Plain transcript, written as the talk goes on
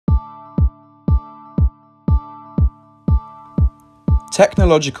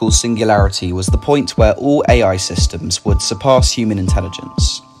Technological singularity was the point where all AI systems would surpass human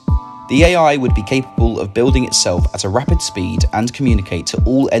intelligence. The AI would be capable of building itself at a rapid speed and communicate to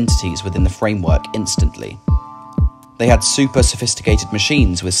all entities within the framework instantly. They had super sophisticated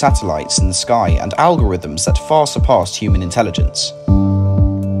machines with satellites in the sky and algorithms that far surpassed human intelligence.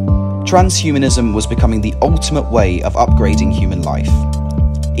 Transhumanism was becoming the ultimate way of upgrading human life.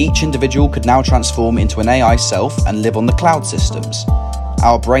 Each individual could now transform into an AI self and live on the cloud systems.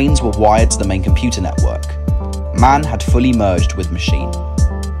 Our brains were wired to the main computer network. Man had fully merged with machine.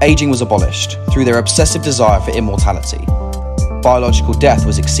 Aging was abolished through their obsessive desire for immortality. Biological death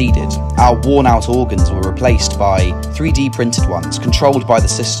was exceeded. Our worn-out organs were replaced by 3D printed ones controlled by the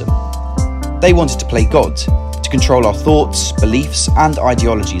system. They wanted to play God, to control our thoughts, beliefs, and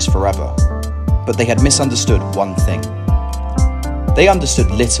ideologies forever. But they had misunderstood one thing. They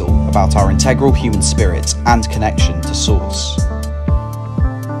understood little about our integral human spirit and connection to Source.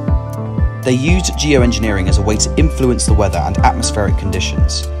 They used geoengineering as a way to influence the weather and atmospheric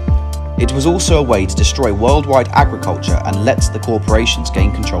conditions. It was also a way to destroy worldwide agriculture and let the corporations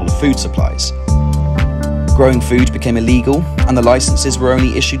gain control of food supplies. Growing food became illegal, and the licenses were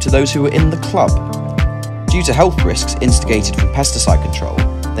only issued to those who were in the club. Due to health risks instigated from pesticide control,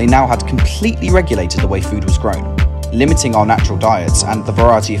 they now had completely regulated the way food was grown, limiting our natural diets and the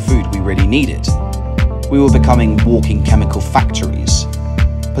variety of food we really needed. We were becoming walking chemical factories.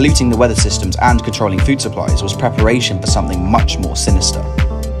 Polluting the weather systems and controlling food supplies was preparation for something much more sinister.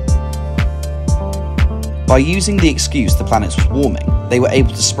 By using the excuse the planet was warming, they were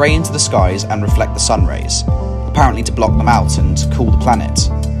able to spray into the skies and reflect the sun rays, apparently to block them out and cool the planet.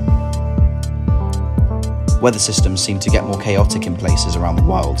 Weather systems seemed to get more chaotic in places around the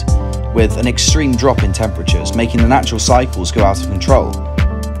world, with an extreme drop in temperatures making the natural cycles go out of control.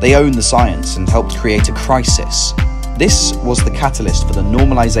 They owned the science and helped create a crisis. This was the catalyst for the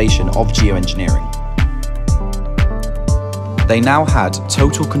normalization of geoengineering. They now had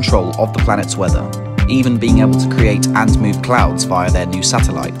total control of the planet's weather, even being able to create and move clouds via their new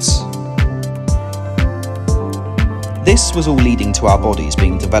satellites. This was all leading to our bodies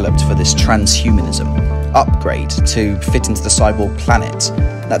being developed for this transhumanism upgrade to fit into the cyborg planet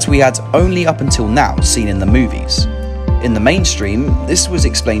that we had only up until now seen in the movies. In the mainstream, this was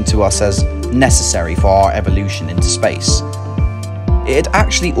explained to us as necessary for our evolution into space. It had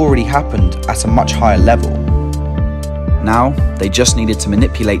actually already happened at a much higher level. Now, they just needed to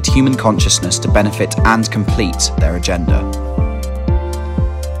manipulate human consciousness to benefit and complete their agenda.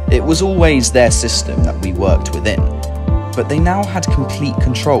 It was always their system that we worked within, but they now had complete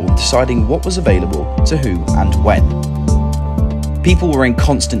control deciding what was available to who and when. People were in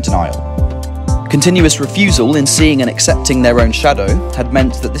constant denial. Continuous refusal in seeing and accepting their own shadow had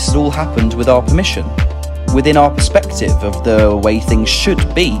meant that this had all happened with our permission, within our perspective of the way things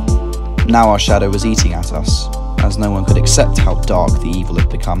should be. Now our shadow was eating at us, as no one could accept how dark the evil had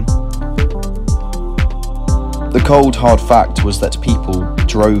become. The cold, hard fact was that people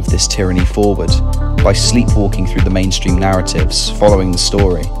drove this tyranny forward by sleepwalking through the mainstream narratives, following the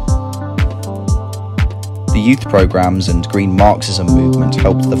story. The youth programs and green Marxism movement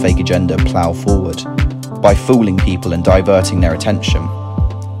helped the fake agenda plough forward by fooling people and diverting their attention.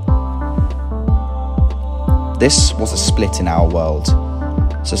 This was a split in our world.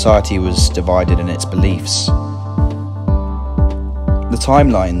 Society was divided in its beliefs. The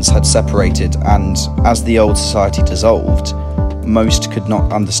timelines had separated, and as the old society dissolved, most could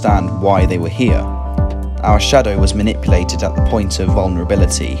not understand why they were here. Our shadow was manipulated at the point of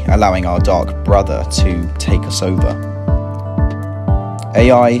vulnerability, allowing our dark brother to take us over.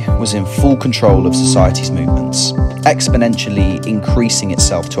 AI was in full control of society's movements, exponentially increasing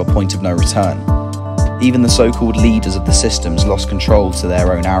itself to a point of no return. Even the so-called leaders of the systems lost control to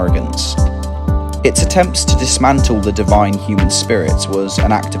their own arrogance. Its attempts to dismantle the divine human spirit was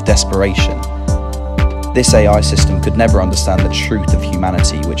an act of desperation. This AI system could never understand the truth of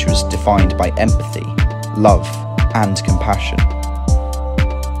humanity, which was defined by empathy, love, and compassion.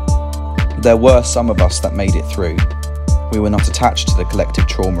 There were some of us that made it through. We were not attached to the collective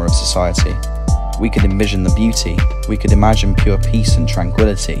trauma of society. We could envision the beauty, we could imagine pure peace and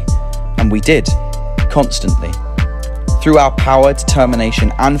tranquility, and we did, constantly. Through our power,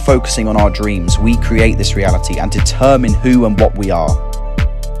 determination, and focusing on our dreams, we create this reality and determine who and what we are.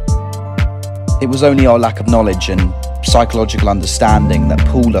 It was only our lack of knowledge and psychological understanding that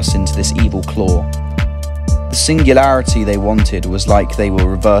pulled us into this evil claw. The singularity they wanted was like they were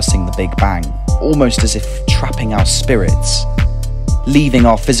reversing the Big Bang, almost as if trapping our spirits, leaving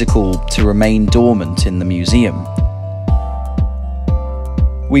our physical to remain dormant in the museum.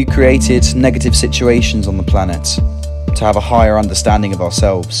 We created negative situations on the planet. to have a higher understanding of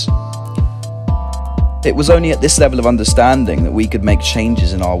ourselves. It was only at this level of understanding that we could make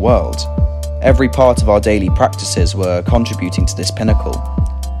changes in our world. Every part of our daily practices were contributing to this pinnacle.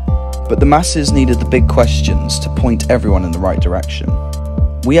 But the masses needed the big questions to point everyone in the right direction.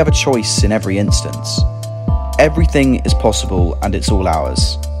 We have a choice in every instance. Everything is possible and it's all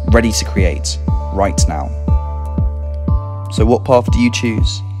ours, ready to create, right now. So what path do you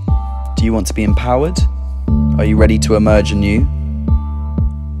choose? Do you want to be empowered? Are you ready to emerge anew?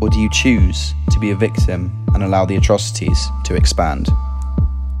 Or do you choose to be a victim and allow the atrocities to expand?